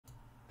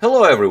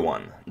Hello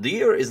everyone! The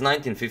year is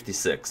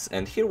 1956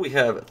 and here we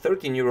have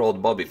 13-year-old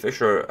Bobby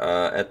Fischer.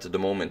 At the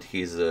moment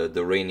he's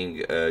the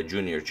reigning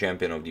junior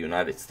champion of the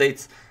United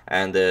States,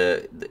 and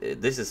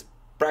this is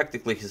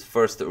practically his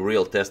first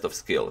real test of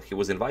skill. He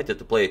was invited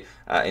to play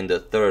in the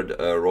third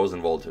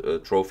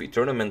Rosenwald Trophy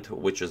tournament,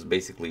 which is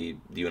basically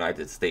the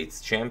United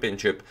States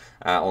Championship,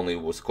 only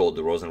it was called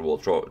the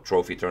Rosenwald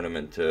Trophy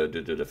tournament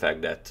due to the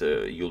fact that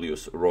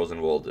Julius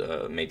Rosenwald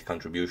made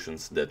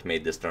contributions that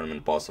made this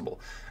tournament possible.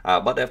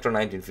 But after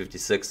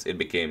 1956 it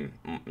became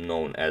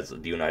known as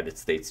the United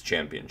States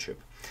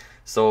Championship.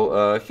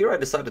 So here I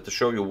decided to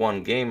show you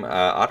one game,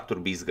 Arthur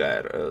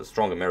Bisguier, a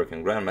strong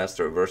American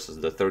grandmaster, versus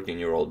the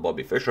 13-year-old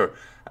Bobby Fischer.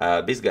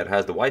 Bisguier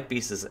has the white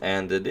pieces,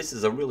 and this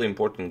is a really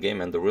important game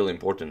and a really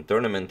important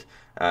tournament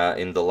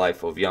in the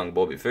life of young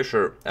Bobby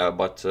Fischer,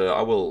 but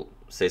I will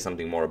say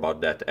something more about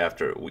that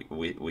after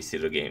we see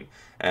the game.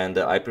 And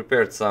I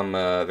prepared some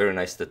very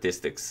nice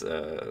statistics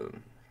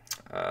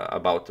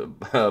about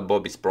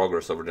Bobby's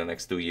progress over the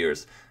next 2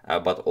 years,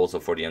 but also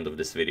for the end of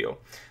this video.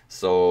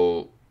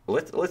 So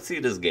let's see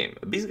this game.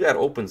 Bisguier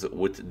opens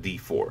with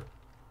d4.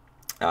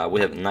 We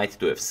have knight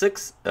to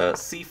f6,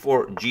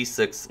 c4,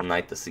 g6,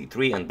 knight to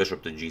c3, and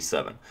bishop to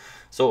g7.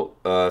 So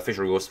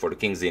Fischer goes for the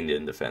King's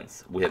Indian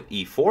defense. We have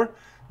e4,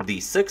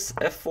 d6,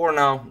 f4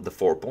 now, the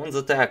 4 pawns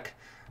attack.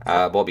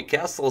 Bobby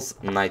castles,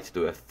 knight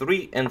to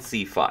f3, and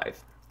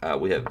c5.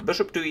 We have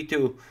bishop to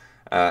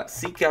e2,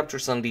 c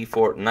captures on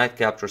d4, knight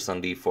captures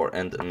on d4,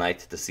 and knight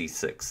to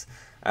c6.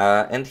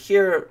 And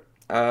here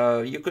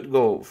you could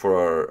go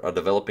for a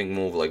developing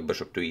move like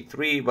bishop to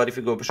e3, but if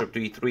you go bishop to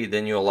e3,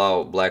 then you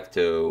allow black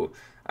to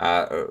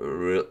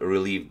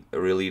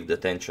relieve the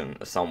tension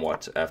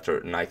somewhat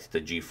after knight to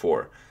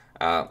g4,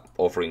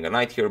 offering a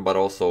knight here, but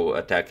also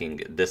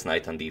attacking this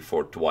knight on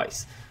d4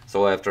 twice.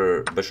 So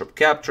after bishop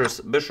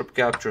captures, bishop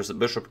captures,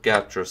 bishop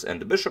captures,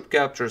 and the bishop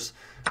captures,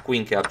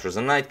 queen captures,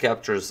 and knight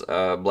captures,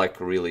 black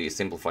really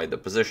simplified the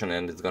position,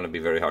 and it's going to be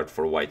very hard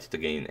for white to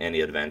gain any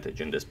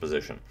advantage in this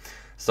position.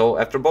 So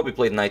after Bobby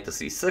played knight to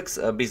c6,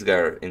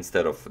 Bisguier,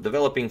 instead of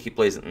developing, he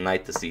plays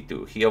knight to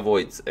c2. He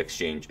avoids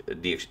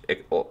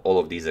all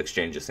of these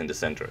exchanges in the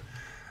center.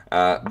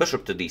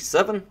 Bishop to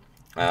d7,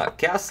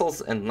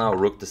 castles, and now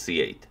rook to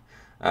c8.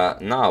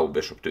 Now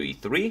bishop to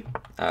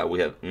e3, we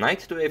have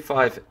knight to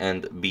a5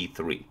 and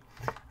b3.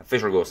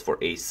 Fischer goes for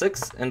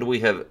a6, and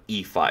we have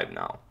e5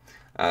 now.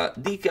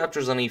 D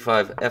captures on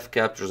e5, f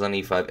captures on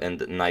e5,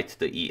 and knight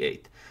to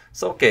e8.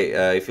 So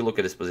okay, if you look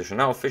at this position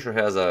now, Fischer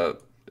has a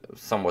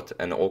somewhat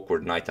an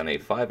awkward knight on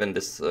a5, and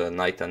this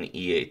knight on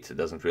e8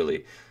 doesn't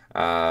really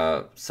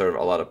serve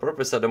a lot of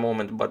purpose at the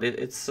moment, but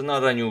it's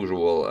not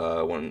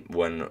unusual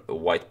when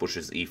white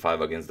pushes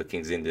e5 against the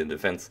King's Indian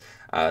defense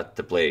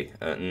to play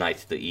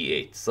knight to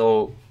e8.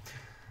 So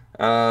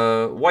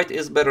white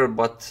is better,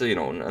 but you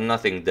know,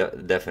 nothing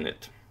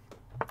definite.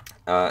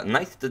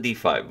 Knight to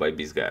d5 by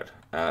Bisguier.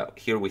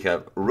 Here we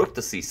have rook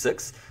to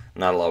c6,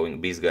 not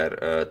allowing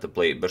Bisguier to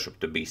play bishop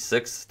to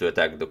b6 to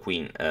attack the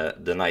queen,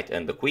 the knight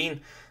and the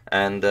queen.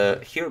 And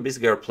here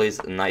Bisguier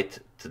plays knight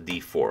to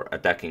d4,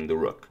 attacking the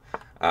rook.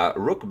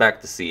 Rook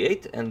back to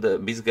c8, and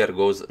Bisguier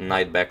goes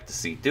knight back to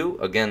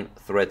c2, again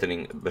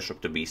threatening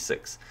bishop to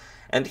b6.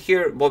 And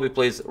here Bobby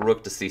plays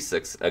rook to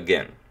c6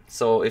 again.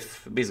 So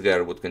if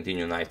Bisguier would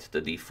continue knight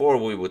to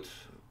d4, we would,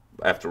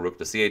 after rook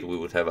to c8, we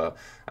would have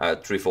a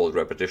threefold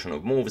repetition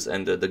of moves,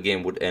 and the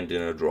game would end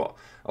in a draw.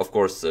 Of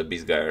course,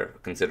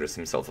 Bisguier considers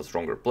himself a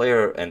stronger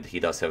player, and he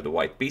does have the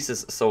white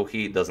pieces, so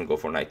he doesn't go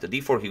for knight to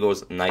d4, he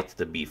goes knight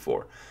to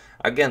b4.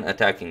 Again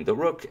attacking the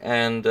rook,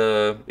 and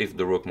if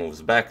the rook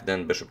moves back,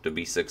 then bishop to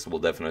b6 will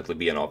definitely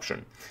be an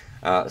option.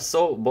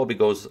 So Bobby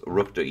goes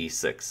rook to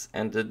e6,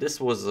 and this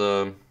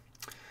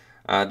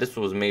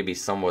was maybe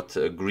somewhat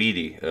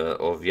greedy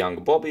of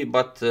young Bobby,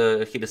 but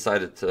he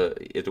decided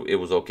it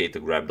was okay to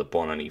grab the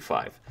pawn on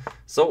e5.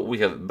 So we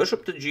have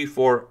bishop to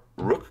g4,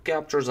 rook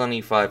captures on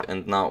e5,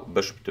 and now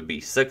bishop to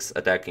b6,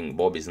 attacking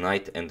Bobby's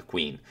knight and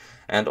queen.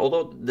 And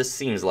although this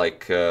seems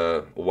like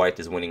white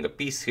is winning a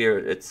piece here,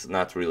 it's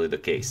not really the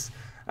case.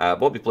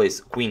 Bobby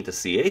plays queen to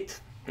c8.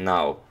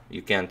 Now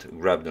you can't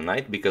grab the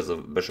knight because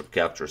of bishop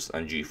captures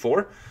on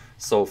g4.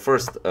 So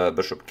first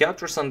bishop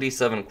captures on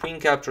d7,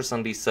 queen captures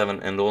on d7,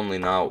 and only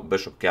now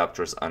bishop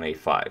captures on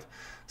a5.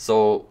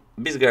 So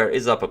Bisguier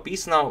is up a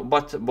piece now,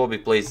 but Bobby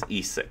plays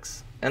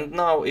e6. And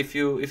now if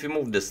you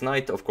move this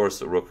knight, of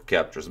course rook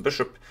captures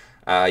bishop,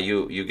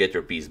 you get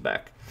your piece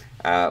back.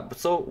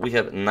 So we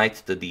have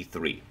knight to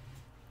d3.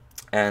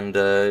 And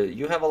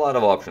you have a lot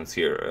of options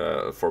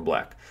here for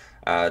black.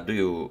 Do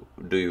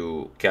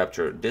you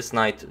capture this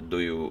knight? Do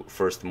you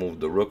first move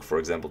the rook, for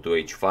example, to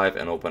h5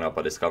 and open up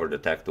a discovered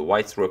attack to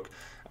white's rook?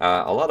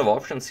 A lot of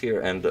options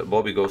here, and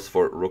Bobby goes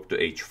for rook to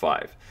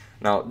h5.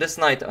 Now this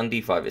knight on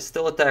d5 is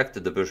still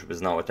attacked. The bishop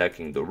is now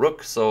attacking the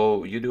rook,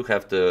 so you do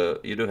have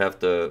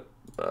to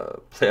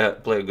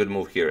play a good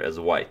move here as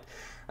white.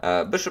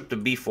 Bishop to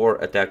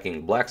b4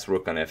 attacking black's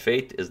rook on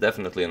f8 is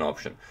definitely an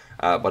option,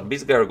 but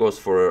Bisguier goes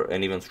for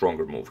an even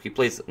stronger move. He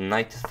plays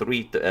knight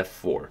 3 to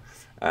f4,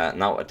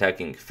 now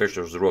attacking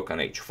Fischer's rook on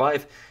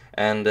h5,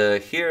 And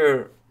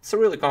here it's a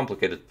really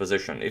complicated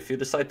position. If you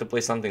decide to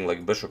play something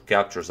like bishop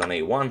captures on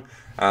a1,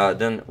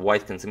 then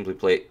white can simply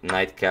play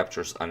knight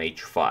captures on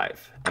h5.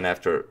 And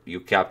after you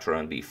capture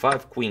on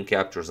d5, queen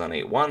captures on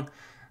a1,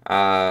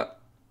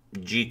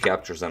 g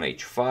captures on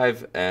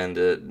h5, and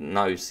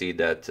now you see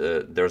that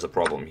there's a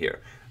problem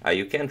here.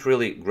 You can't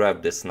really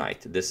grab this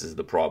knight. This is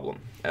the problem.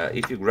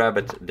 If you grab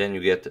it, then you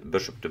get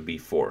bishop to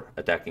b4,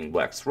 attacking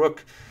black's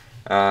rook,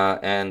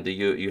 and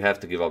you have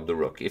to give up the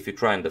rook. If you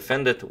try and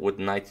defend it with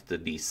knight to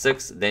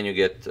d6, then you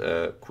get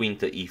queen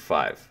to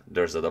e5.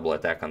 There's a double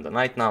attack on the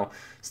knight now.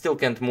 Still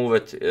can't move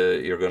it.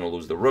 You're going to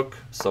lose the rook.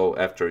 So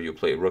after you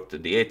play rook to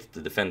d8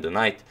 to defend the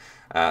knight,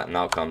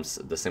 now comes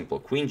the simple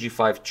queen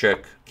g5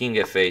 check, king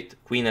f8,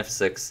 queen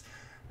f6,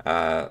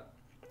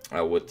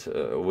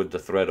 with the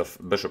threat of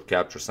bishop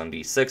captures on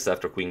d6.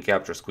 After queen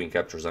captures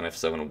on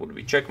f7 would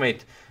be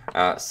checkmate.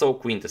 So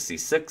queen to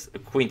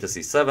c6, queen to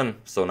c7.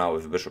 So now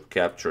if bishop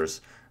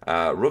captures,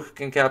 rook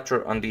can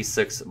capture on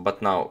d6,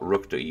 but now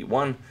rook to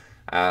e1,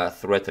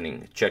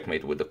 threatening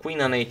checkmate with the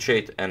queen on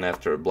h8. And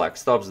after black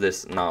stops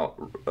this, now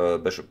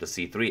bishop to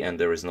c3, and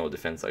there is no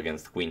defense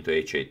against queen to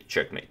h8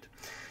 checkmate.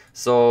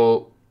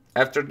 So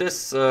after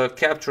this,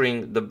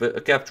 capturing the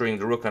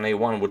rook on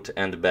a1 would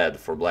end bad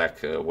for black,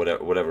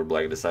 whatever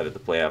black decided to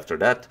play after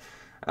that.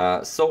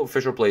 So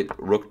Fischer played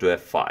rook to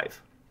f5.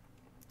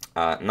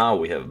 Now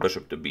we have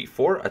bishop to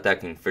b4,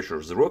 attacking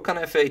Fischer's rook on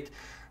f8.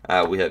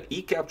 We have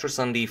e captures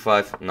on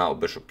d5, now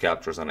bishop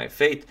captures on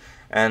f8.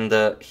 And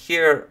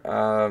here,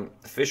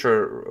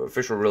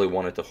 Fischer really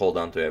wanted to hold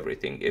on to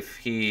everything. If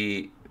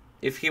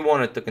he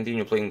wanted to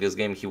continue playing this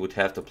game, he would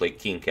have to play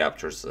king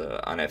captures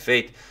on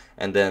f8,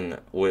 and then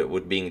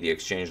with being the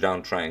exchange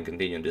down, try and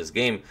continue this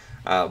game.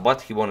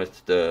 But he wanted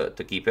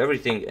to keep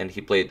everything, and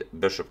he played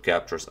bishop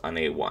captures on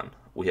a1.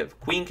 We have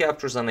queen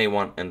captures on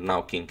a1, and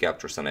now king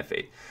captures on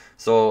f8.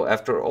 So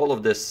after all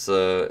of this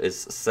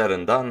is said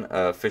and done,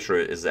 Fischer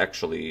is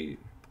actually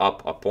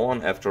up a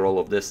pawn after all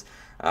of this.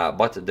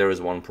 But there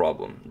is one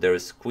problem. There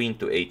is queen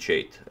to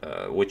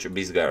h8, which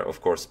Bisguier, of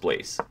course,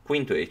 plays.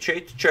 Queen to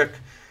h8 check.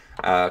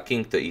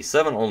 King to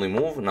e7, only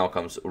move. Now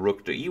comes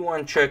rook to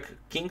e1 check,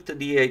 king to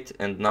d8,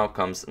 and now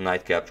comes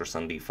knight captures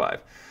on d5.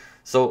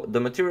 So the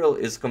material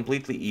is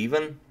completely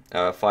even,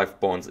 5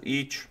 pawns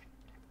each.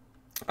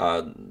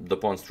 The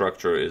pawn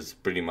structure is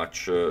pretty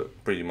much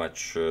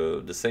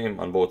the same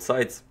on both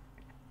sides.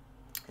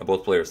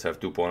 Both players have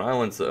 2 pawn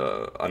islands,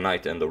 a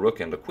knight and a rook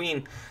and a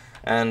queen.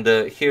 And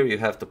here you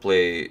have to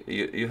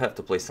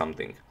play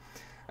something.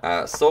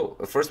 So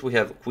first we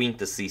have queen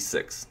to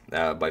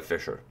c6 by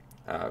Fischer.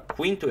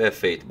 Queen to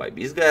f8 by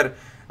Bisguier,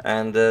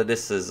 and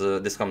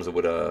this comes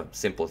with a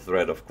simple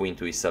threat of queen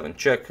to e7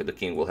 check. The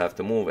king will have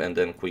to move, and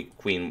then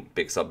queen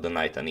picks up the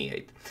knight on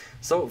e8.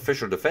 So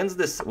Fischer defends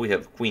this. We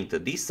have queen to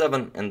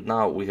d7, and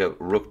now we have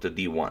rook to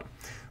d1.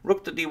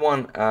 Rook to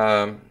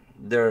d1.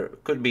 There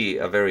could be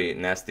a very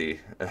nasty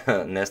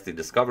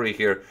discovery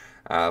here.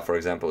 For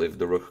example, if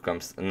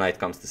the knight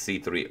comes to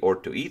c3 or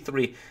to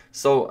e3.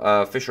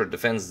 So Fischer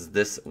defends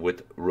this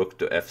with rook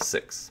to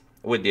f6.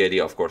 With the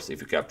idea, of course, if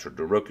you capture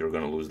the rook, you're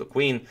going to lose the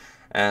queen.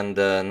 And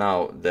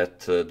now that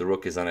the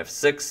rook is on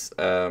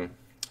f6,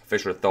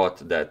 Fischer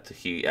thought that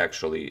he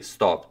actually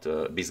stopped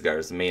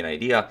Bisguier's main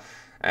idea.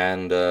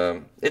 And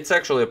it's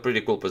actually a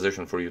pretty cool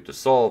position for you to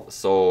solve.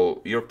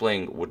 So you're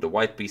playing with the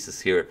white pieces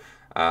here.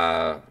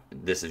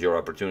 This is your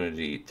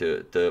opportunity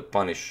to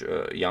punish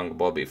young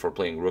Bobby for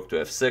playing rook to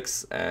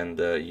f6. And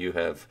you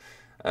have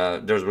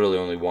there's really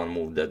only one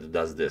move that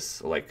does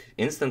this, like,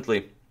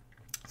 instantly.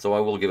 So I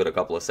will give it a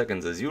couple of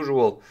seconds as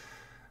usual.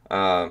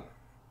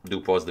 Do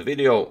pause the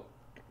video.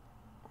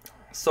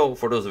 So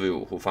for those of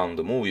you who found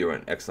the move, you're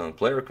an excellent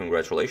player,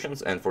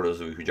 congratulations. And for those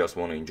of you who just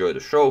want to enjoy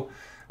the show,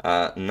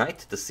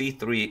 knight to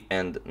c3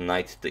 and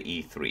knight to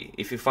e3.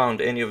 If you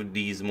found any of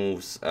these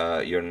moves,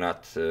 you're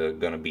not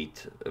gonna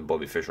beat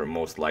Bobby Fischer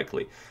most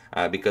likely.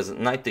 Because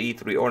knight to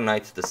e3 or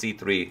knight to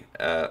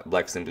c3,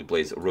 black simply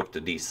plays rook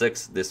to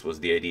d6. This was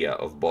the idea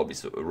of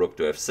Bobby's rook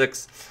to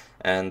f6.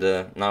 And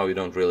now you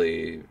don't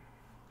really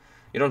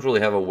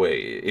have a way.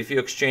 If you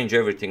exchange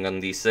everything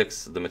on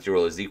d6, the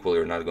material is equal,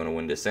 you're not going to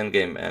win this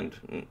endgame,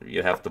 and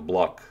you have to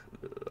block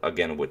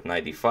again with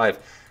knight d5.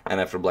 And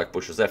after black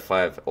pushes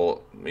f5,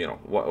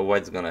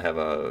 white's going to have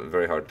a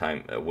very hard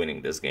time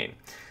winning this game.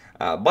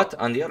 But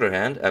on the other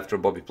hand, after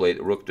Bobby played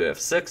rook to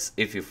f6,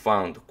 if you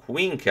found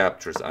queen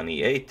captures on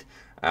e8,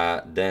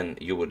 then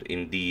you would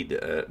indeed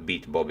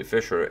beat Bobby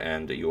Fischer,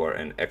 and you are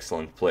an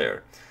excellent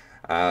player.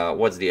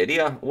 What's the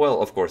idea?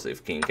 Well, of course,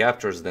 if king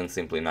captures, then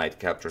simply knight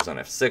captures on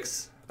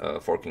f6,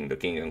 forking the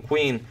king and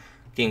queen.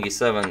 King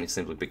e7, you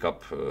simply pick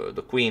up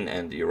the queen,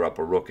 and you're up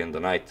a rook and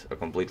the knight, a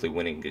completely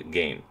winning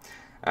game.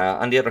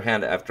 On the other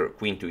hand, after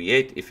queen to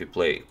e8, if you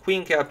play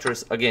queen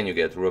captures, again you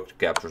get rook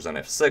captures on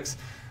f6,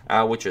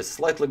 which is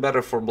slightly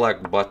better for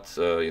black, but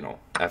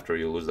after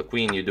you lose the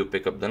queen, you do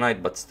pick up the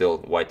knight, but still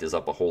white is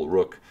up a whole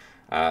rook.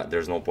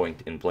 There's no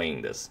point in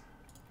playing this.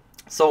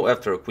 So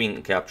after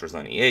queen captures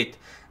on e8,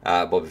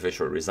 Bobby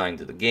Fischer resigned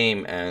the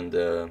game, and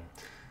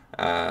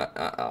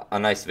a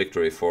nice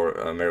victory for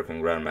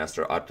American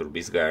Grandmaster Arthur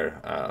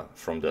Bisguier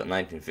from the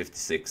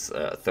 1956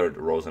 third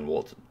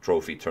Rosenwald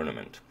Trophy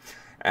tournament.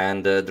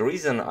 And the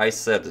reason I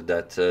said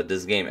that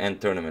this game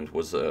and tournament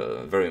was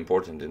very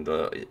important in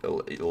the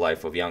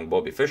life of young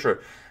Bobby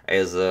Fischer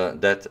is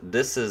that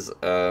this is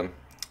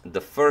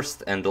the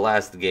first and the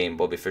last game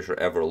Bobby Fischer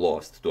ever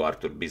lost to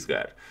Arthur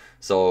Bisguier.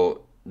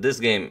 So this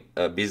game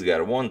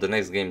Bisguier won, the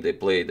next game they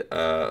played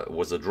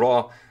was a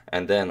draw,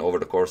 and then over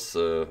the course,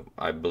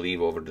 I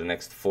believe over the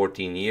next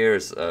 14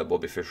 years,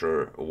 Bobby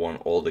Fischer won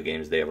all the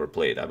games they ever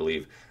played. I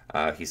believe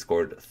he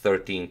scored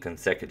 13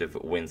 consecutive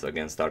wins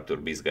against Arthur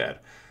Bisguier.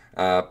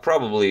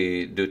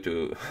 Probably due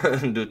to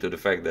due to the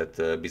fact that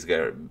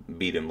Bisguier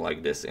beat him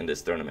like this in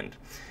this tournament.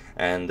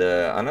 And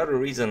another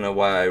reason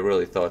why I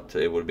really thought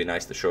it would be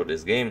nice to show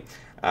this game,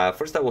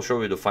 first I will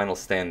show you the final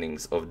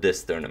standings of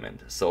this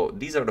tournament. So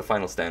these are the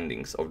final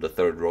standings of the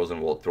third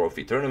Rosenwald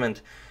Trophy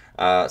tournament.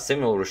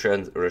 Samuel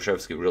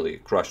Reshevsky really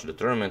crushed the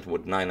tournament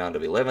with 9 out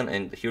of 11,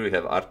 and here you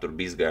have Arthur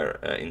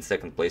Bisguier in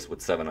second place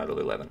with 7 out of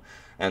 11.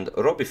 And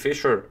Bobby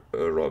Fischer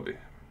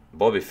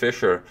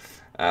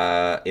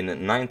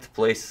in ninth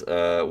place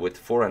with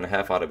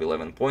 4.5 out of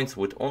 11 points,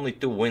 with only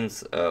 2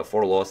 wins,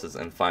 4 losses,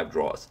 and 5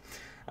 draws.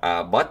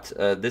 But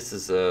this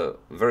is a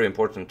very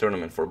important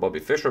tournament for Bobby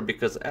Fischer,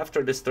 because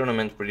after this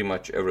tournament pretty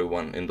much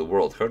everyone in the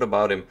world heard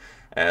about him,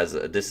 as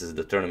this is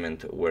the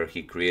tournament where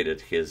he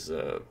created his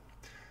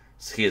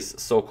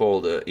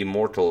so-called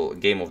immortal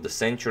game of the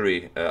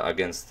century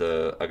against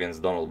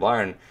Donald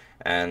Byrne.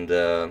 And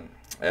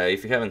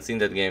if you haven't seen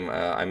that game,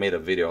 I made a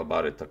video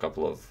about it a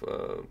couple of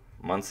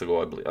months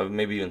ago, I believe,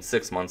 maybe even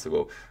 6 months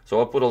ago. So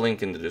I'll put a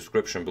link in the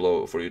description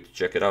below for you to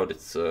check it out.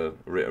 It's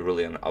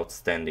really an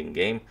outstanding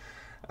game.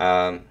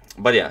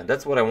 But yeah,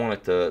 that's what I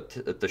wanted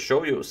to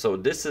show you. So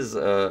this is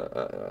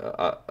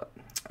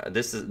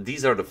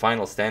these are the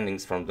final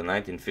standings from the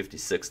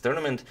 1956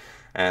 tournament,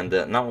 and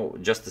now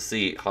just to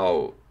see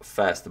how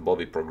fast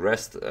Bobby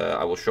progressed,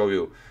 I will show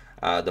you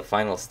the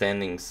final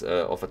standings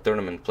of a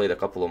tournament played a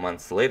couple of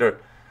months later.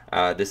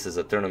 This is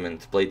a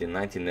tournament played in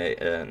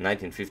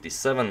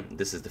 1957.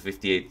 This is the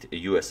 58th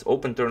US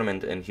Open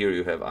tournament, and here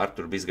you have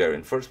Arthur Bisguier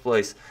in first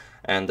place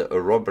and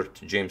Robert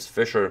James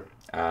Fischer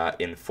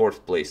in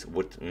fourth place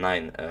with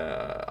 9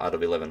 out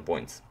of 11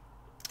 points.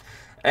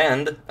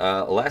 And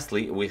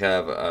lastly, we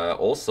have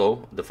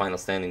also the final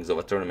standings of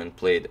a tournament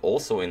played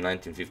also in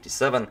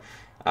 1957.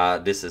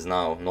 This is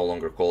now no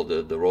longer called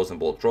the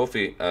Rosenwald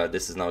Trophy.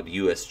 This is now the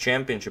U.S.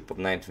 Championship of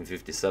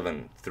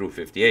 1957 through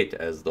 58,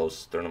 as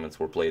those tournaments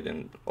were played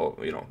in,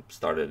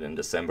 started in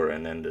December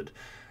and ended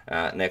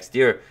next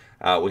year.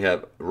 We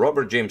have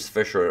Robert James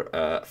Fischer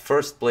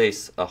first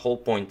place, a whole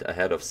point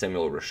ahead of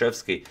Samuel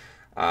Reshevsky,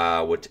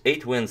 with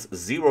 8 wins,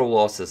 0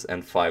 losses,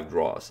 and 5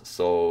 draws.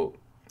 So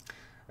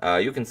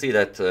you can see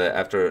that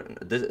after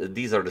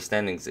these are the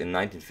standings in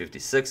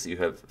 1956. You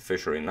have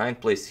Fischer in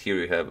 9th place. Here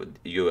you have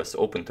U.S.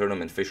 Open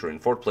tournament, Fischer in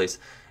 4th place,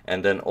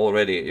 and then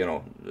already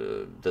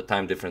the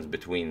time difference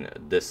between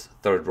this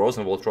third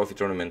Rosenwald Trophy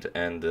tournament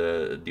and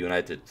the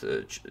United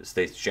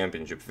States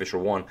Championship Fischer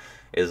won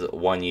is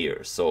 1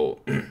 year. So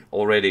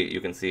already you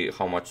can see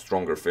how much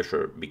stronger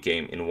Fischer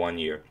became in 1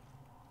 year.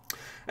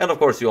 And of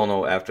course, you all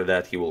know after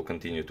that he will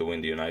continue to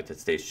win the United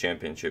States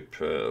Championship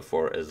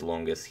for as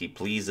long as he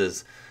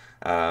pleases.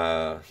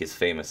 His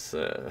famous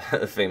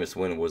famous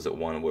win was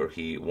one where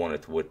he won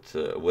it with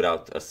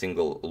without a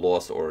single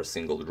loss or a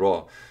single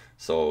draw.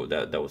 So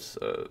that was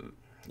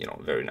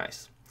very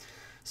nice.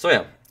 So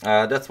yeah,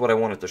 that's what I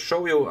wanted to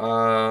show you.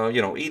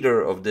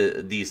 Either of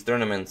these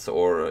tournaments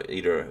or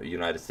either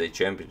United States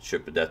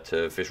Championship that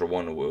Fischer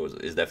won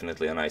is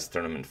definitely a nice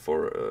tournament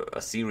for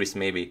a series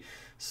maybe.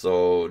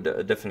 So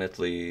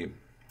definitely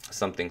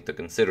something to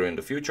consider in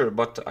the future.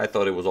 But I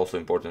thought it was also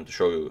important to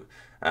show you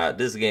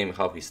this game,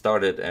 how he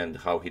started and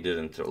how he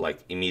didn't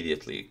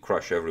immediately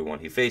crush everyone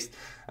he faced.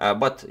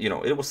 But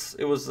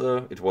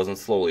it wasn't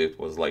slowly. It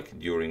was like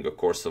during the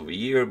course of a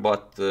year.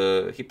 But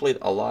he played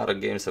a lot of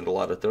games and a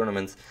lot of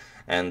tournaments,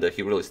 and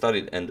he really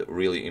studied and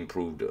really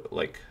improved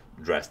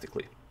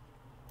drastically.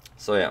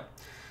 So yeah.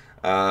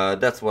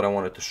 That's what I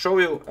wanted to show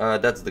you.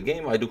 That's the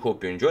game. I do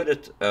hope you enjoyed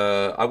it.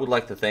 I would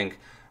like to thank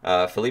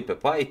Felipe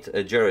Pait,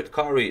 Jared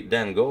Curry,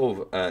 Dan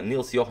Gove,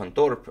 Niels Johan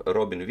Torp,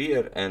 Robin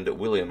Weir, and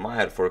William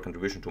Meyer for a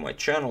contribution to my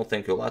channel.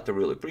 Thank you a lot, I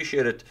really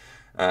appreciate it.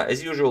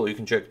 As usual, you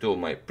can check 2 of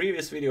my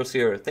previous videos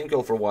here. Thank you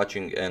all for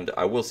watching, and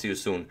I will see you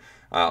soon.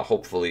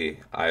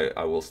 Hopefully,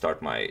 I will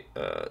start my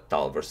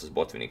Tal versus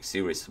Botvinnik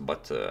series,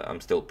 but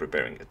I'm still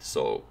preparing it.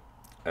 So,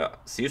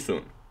 see you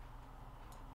soon.